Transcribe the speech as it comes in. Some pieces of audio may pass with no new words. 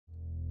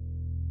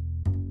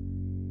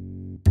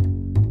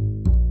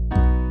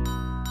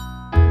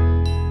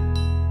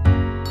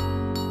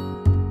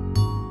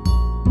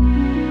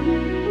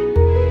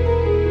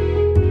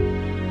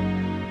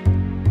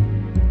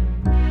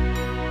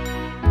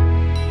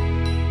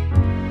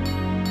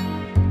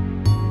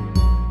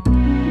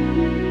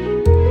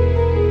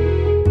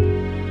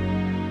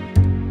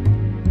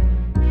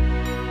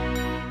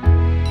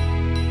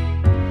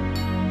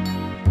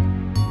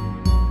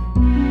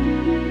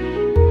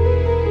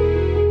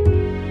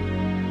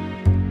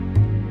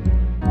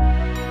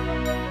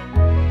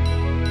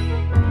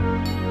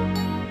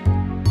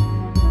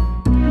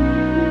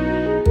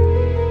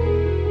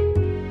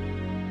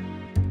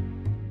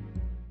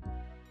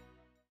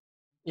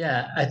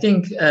I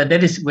think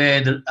that is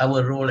where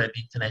our role at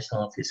the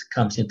international office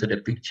comes into the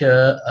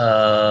picture.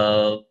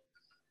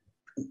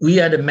 We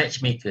are the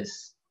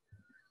matchmakers.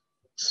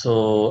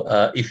 So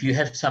if you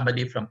have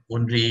somebody from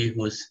UNRI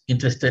who's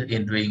interested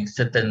in doing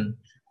certain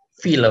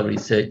field of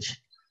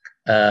research,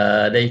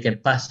 then you can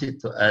pass it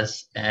to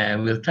us,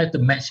 and we'll try to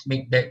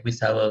make that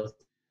with our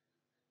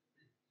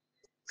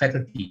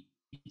faculty.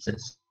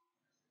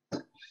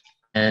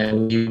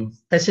 And we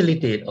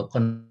facilitate or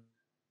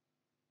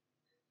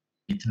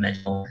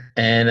international.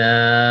 And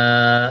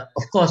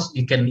of course,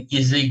 you can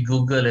easily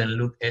Google and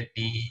look at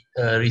the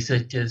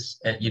researchers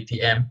at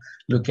UTM,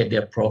 look at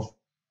their profiles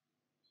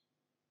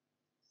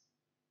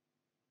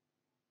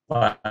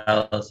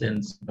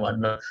and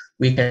whatnot.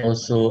 We can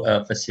also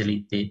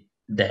facilitate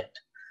that.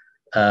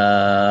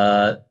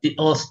 It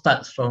all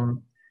starts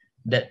from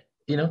that,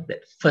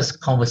 that first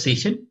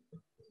conversation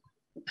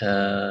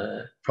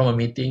from a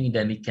meeting,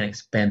 then it can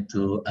expand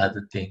to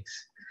other things.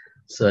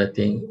 So I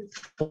think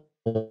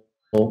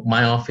for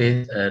my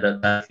office,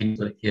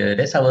 here,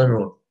 that's our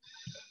role.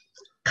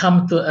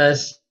 Come to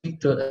us,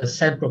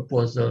 send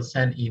proposals,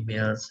 send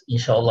emails.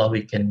 Inshallah,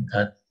 we can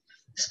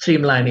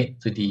streamline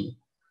it to the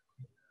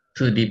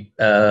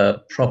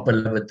proper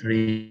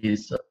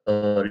laboratories.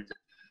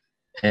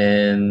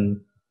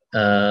 And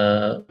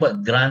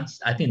what grants?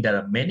 I think there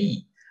are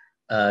many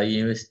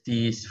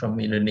universities from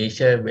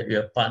Indonesia where we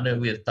are partnered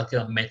with, talking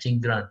about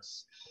matching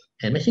grants.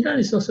 And matching grant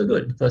is also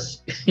good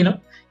because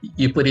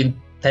you put in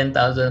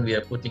 10,000, we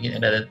are putting in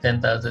another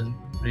 10,000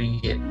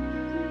 ringgit.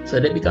 So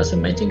that becomes a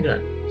matching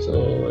grant.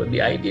 So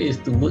the idea is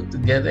to work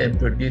together and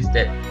produce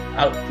that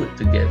output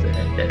together,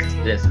 and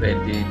that's where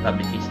the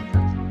publication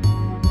comes.